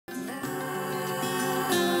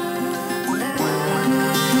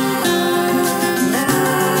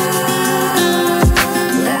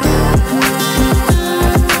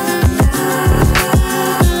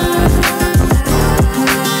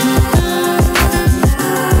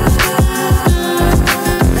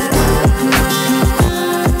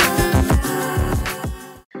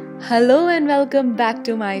Hello and welcome back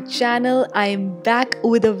to my channel. I am back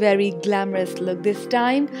with a very glamorous look this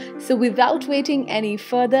time. So without waiting any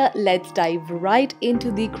further, let's dive right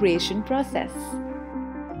into the creation process.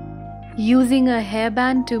 Using a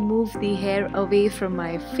hairband to move the hair away from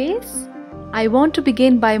my face, I want to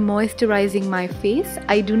begin by moisturizing my face.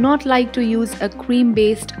 I do not like to use a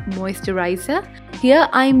cream-based moisturizer. Here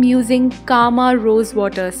I'm using Karma Rose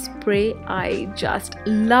Water Spray. I just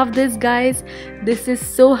love this, guys. This is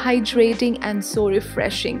so hydrating and so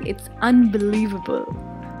refreshing. It's unbelievable.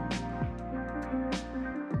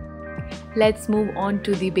 Let's move on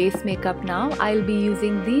to the base makeup now. I'll be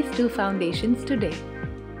using these two foundations today.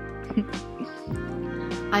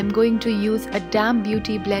 I'm going to use a damp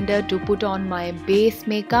beauty blender to put on my base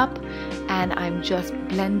makeup, and I'm just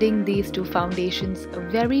blending these two foundations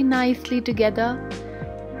very nicely together,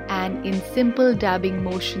 and in simple dabbing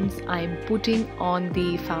motions I'm putting on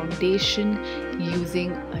the foundation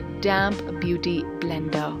using a damp beauty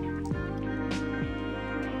blender.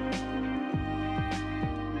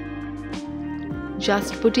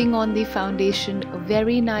 Just putting on the foundation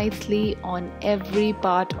very nicely on every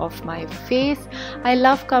part of my face. I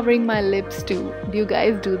love covering my lips too. Do you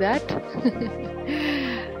guys do that?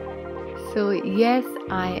 So yes,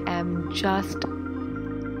 I am just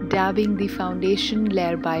dabbing the foundation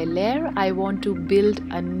layer by layer. I want to build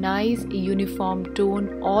a nice uniform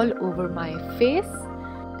tone all over my face,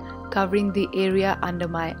 covering the area under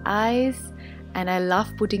my eyes. And I love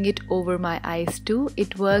putting it over my eyes too.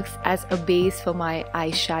 It works as a base for my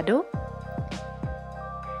eyeshadow.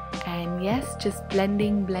 And yes, just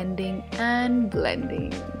blending, blending and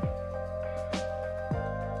blending.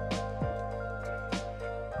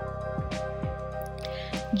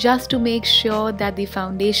 Just to make sure that the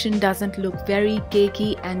foundation doesn't look very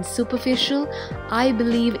cakey and superficial, I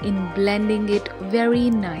believe in blending it very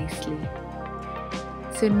nicely.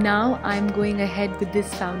 So now I'm going ahead with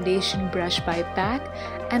this foundation brush by PAC,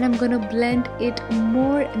 and I'm gonna blend it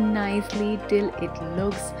more nicely till it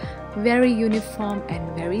looks very uniform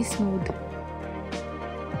and very smooth.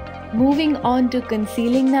 Moving on to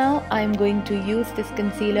concealing now, I'm going to use this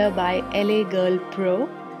concealer by LA Girl Pro,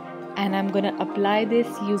 and I'm gonna apply this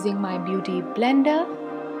using my beauty blender.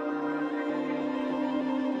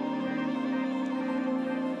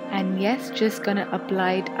 And yes, just gonna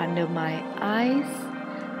apply it under my eyes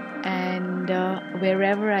and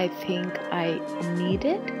wherever I think I need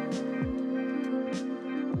it.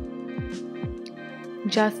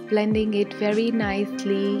 Just blending it very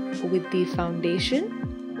nicely with the foundation.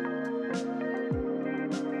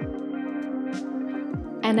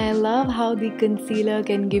 And I love how the concealer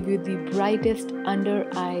can give you the brightest under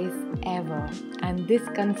eyes ever. And this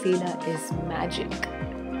concealer is magic.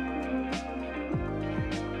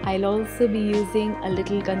 I'll also be using a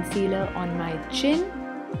little concealer on my chin,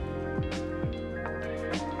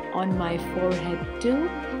 on my forehead too,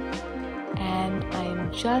 and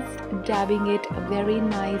I'm just dabbing it very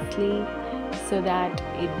nicely so that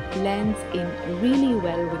it blends in really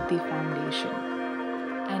well with the foundation,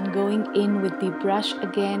 and going in with the brush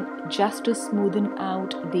again just to smoothen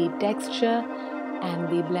out the texture and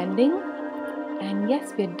the blending. And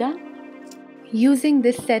yes, we're done. Using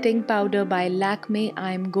this setting powder by Lakme,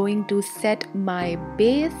 I'm going to set my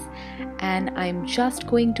base, and I'm just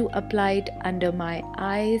going to apply it under my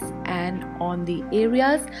eyes and on the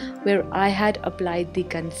areas where I had applied the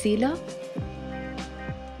concealer.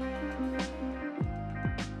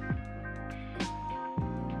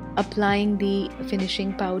 Applying the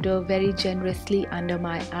finishing powder very generously under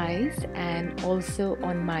my eyes and also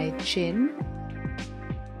on my chin.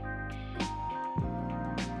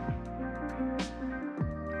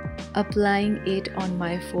 Applying it on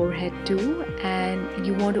my forehead too, and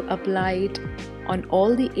you want to apply it on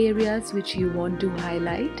all the areas which you want to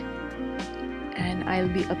highlight, and I'll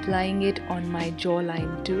be applying it on my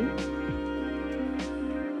jawline too.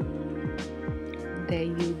 There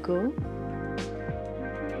you go.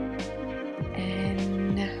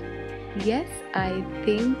 And yes, I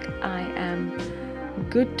think I am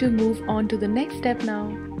good to move on to the next step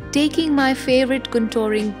now. Taking my favorite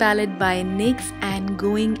contouring palette by NYX and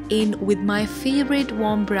going in with my favorite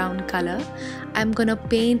warm brown color, I'm gonna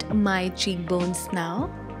paint my cheekbones now.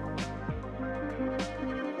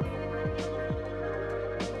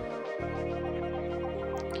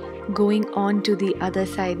 Going on to the other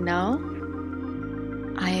side now,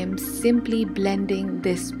 I am simply blending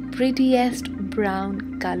this prettiest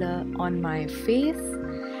brown color on my face.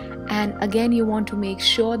 And again, you want to make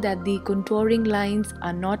sure that the contouring lines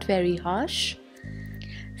are not very harsh.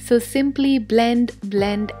 So simply blend,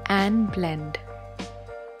 blend and blend.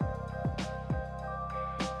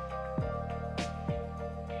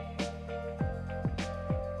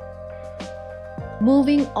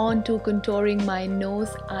 Moving on to contouring my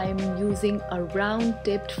nose, I'm using a round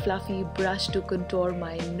tipped fluffy brush to contour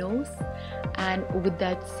my nose, and with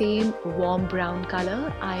that same warm brown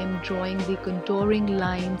color, I am drawing the contouring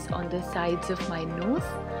lines on the sides of my nose.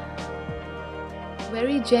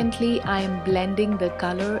 Very gently I am blending the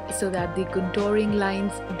color so that the contouring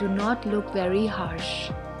lines do not look very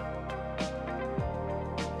harsh.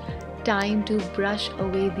 Time to brush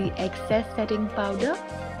away the excess setting powder.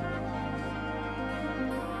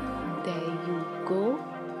 There you go.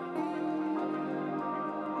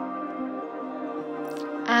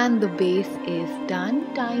 And the base is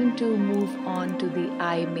done. Time to move on to the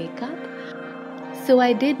eye makeup. So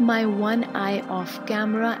I did my one eye off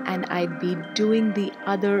camera and I'd be doing the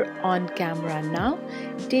other on camera now.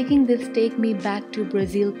 Taking this Take Me Back to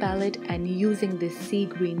Brazil palette and using this sea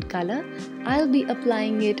green color, I'll be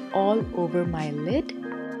applying it all over my lid.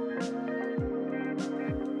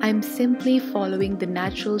 I'm simply following the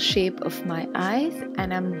natural shape of my eyes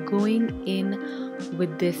and I'm going in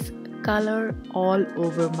with this color all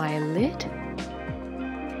over my lid.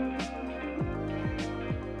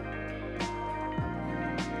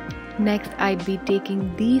 Next, I'd be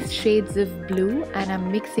taking these shades of blue and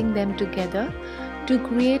I'm mixing them together to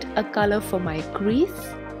create a color for my crease.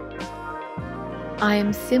 I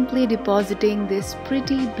am simply depositing this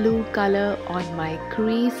pretty blue color on my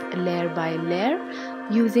crease layer by layer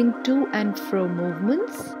using to and fro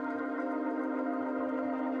movements.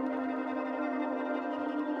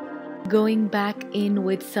 Going back in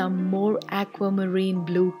with some more aquamarine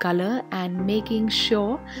blue color and making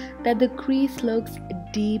sure that the crease looks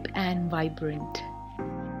deep and vibrant.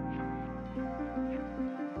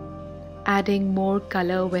 Adding more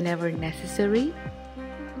color whenever necessary.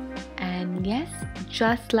 And yes,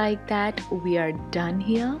 just like that, we are done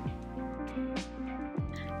here.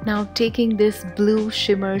 Now taking this blue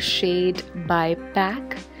shimmer shade by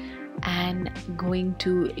PAC and going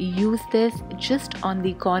to use this just on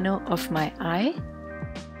the corner of my eye.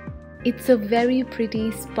 It's a very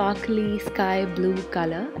pretty sparkly sky blue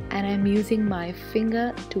color and I'm using my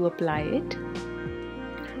finger to apply it.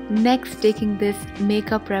 Next, taking this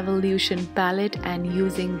Makeup Revolution palette and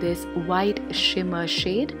using this white shimmer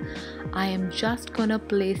shade, I am just gonna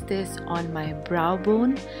place this on my brow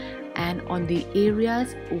bone and on the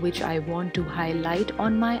areas which I want to highlight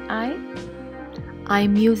on my eye.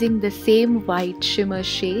 I'm using the same white shimmer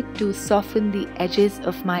shade to soften the edges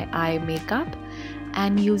of my eye makeup,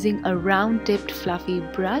 and using a round tipped fluffy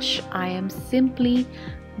brush, I am simply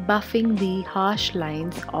buffing the harsh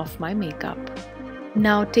lines of my makeup.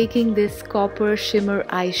 Now taking this copper shimmer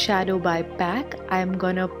eyeshadow by PAC, I'm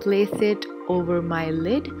gonna place it over my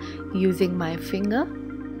lid using my finger,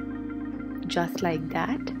 just like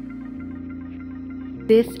that.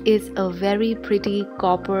 This is a very pretty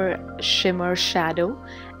copper shimmer shadow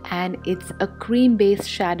and it's a cream based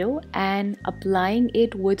shadow, and applying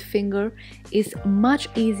it with finger is much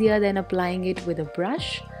easier than applying it with a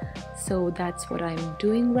brush. So that's what I'm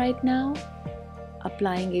doing right now,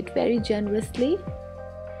 applying it very generously,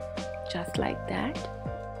 just like that.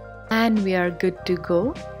 And we are good to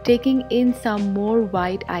go. Taking in some more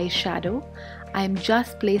white eyeshadow, I'm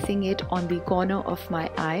just placing it on the corner of my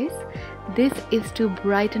eyes. This is to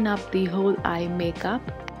brighten up the whole eye makeup.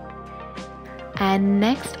 And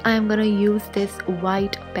next I'm gonna use this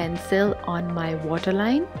white pencil on my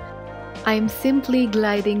waterline. I'm simply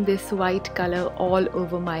gliding this white color all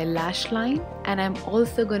over my lash line, and I'm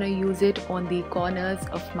also gonna use it on the corners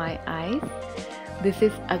of my eyes. This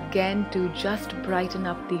is again to just brighten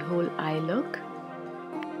up the whole eye look.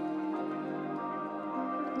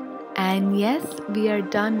 And yes, we are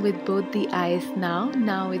done with both the eyes now.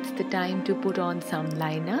 Now it's the time to put on some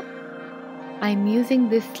liner. I'm using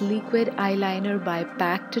this liquid eyeliner by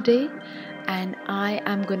PAC today, and I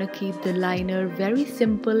am gonna keep the liner very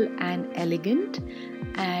simple and elegant,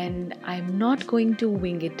 and I'm not going to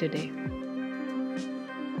wing it today.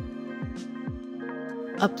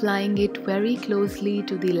 Applying it very closely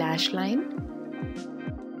to the lash line.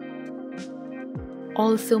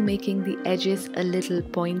 Also making the edges a little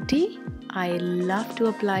pointy. I love to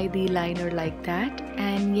apply the liner like that.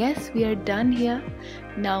 And yes, we are done here.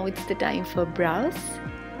 Now it's the time for brows.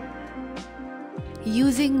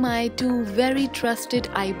 Using my two very trusted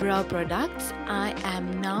eyebrow products, I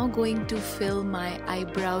am now going to fill my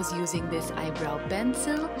eyebrows using this eyebrow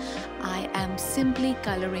pencil. I am simply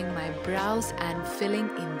coloring my brows and filling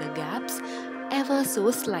in the gaps ever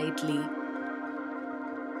so slightly.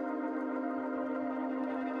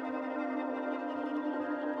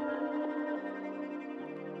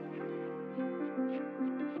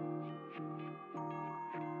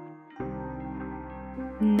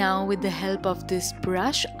 Now with the help of this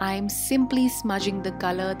brush, I'm simply smudging the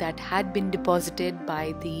color that had been deposited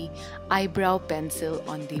by the eyebrow pencil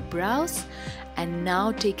on the brows. And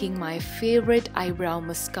now taking my favorite eyebrow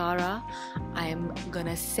mascara, I'm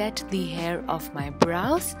gonna set the hair of my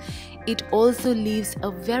brows. It also leaves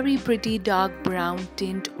a very pretty dark brown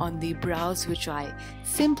tint on the brows, which I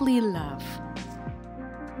simply love.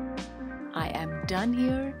 I am done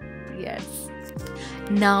here. Yes.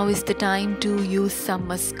 Now is the time to use some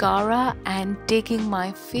mascara, and taking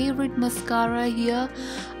my favorite mascara here,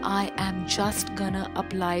 I am just gonna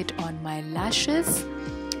apply it on my lashes.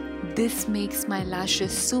 This makes my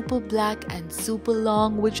lashes super black and super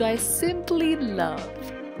long, which I simply love.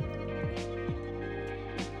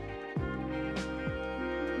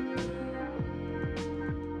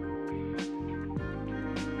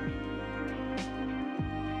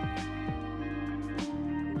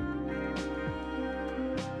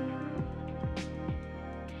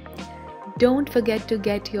 Don't forget to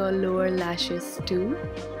get your lower lashes too.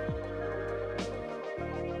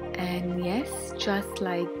 And yes, just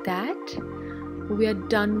like that, we are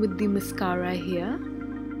done with the mascara here.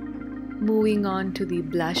 Moving on to the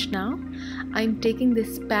blush now. I'm taking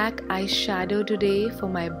this PAC eyeshadow today for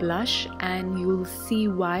my blush, and you'll see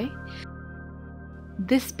why.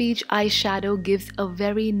 This peach eyeshadow gives a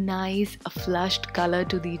very nice flushed color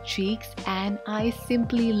to the cheeks, and I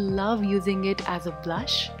simply love using it as a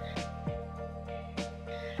blush.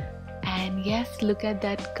 And yes, look at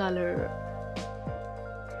that color.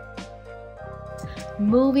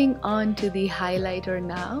 Moving on to the highlighter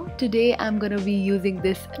now. Today I'm going to be using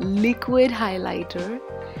this liquid highlighter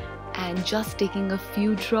and just taking a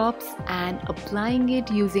few drops and applying it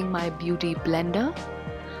using my beauty blender.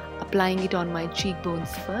 Applying it on my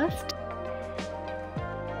cheekbones first.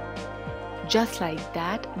 Just like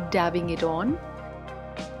that, dabbing it on.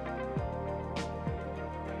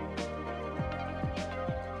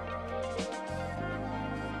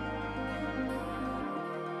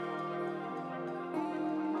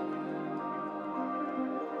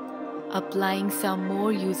 Applying some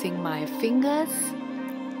more using my fingers.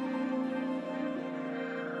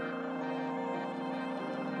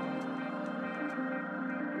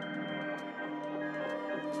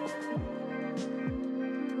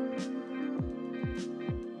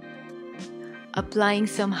 Applying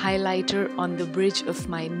some highlighter on the bridge of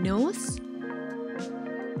my nose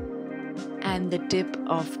and the tip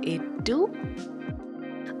of it too.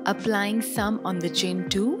 Applying some on the chin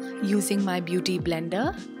too using my beauty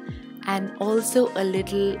blender. And also a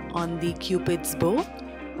little on the Cupid's bow.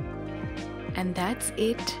 And that's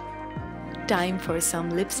it. Time for some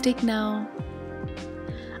lipstick now.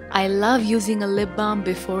 I love using a lip balm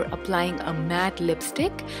before applying a matte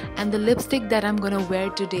lipstick, and the lipstick that I'm gonna wear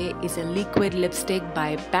today is a liquid lipstick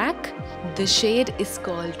by PAC. The shade is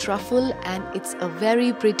called Truffle, and it's a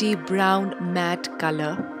very pretty brown matte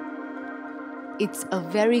color. It's a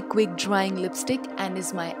very quick drying lipstick and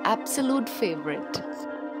is my absolute favorite.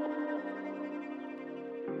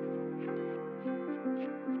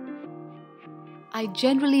 I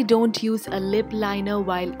generally don't use a lip liner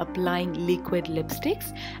while applying liquid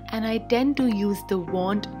lipsticks, and I tend to use the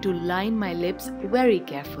wand to line my lips very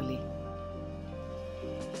carefully.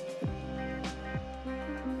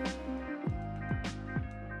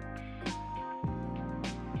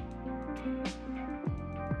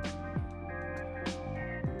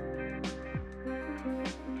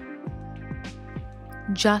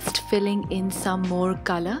 Just filling in some more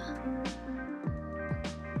color.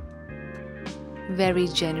 Very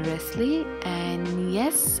generously, and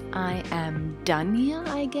yes, I am done here,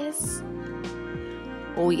 I guess.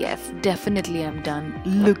 Oh yes, definitely I'm done.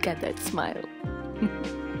 Look at that smile.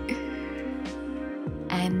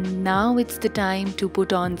 And now it's the time to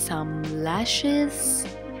put on some lashes.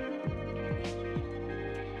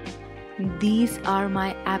 These are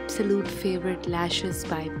my absolute favorite lashes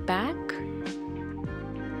by PAC.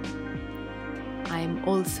 I'm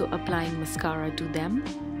also applying mascara to them.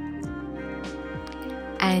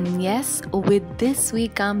 And yes, with this we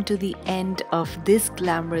come to the end of this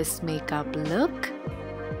glamorous makeup look.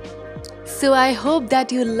 So I hope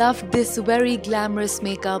that you loved this very glamorous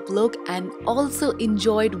makeup look and also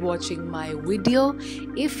enjoyed watching my video.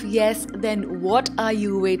 If yes, then what are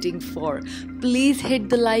you waiting for? Please hit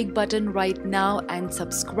the like button right now and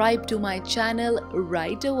subscribe to my channel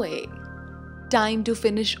right away. Time to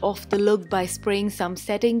finish off the look by spraying some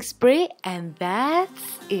setting spray, and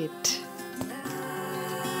that's it.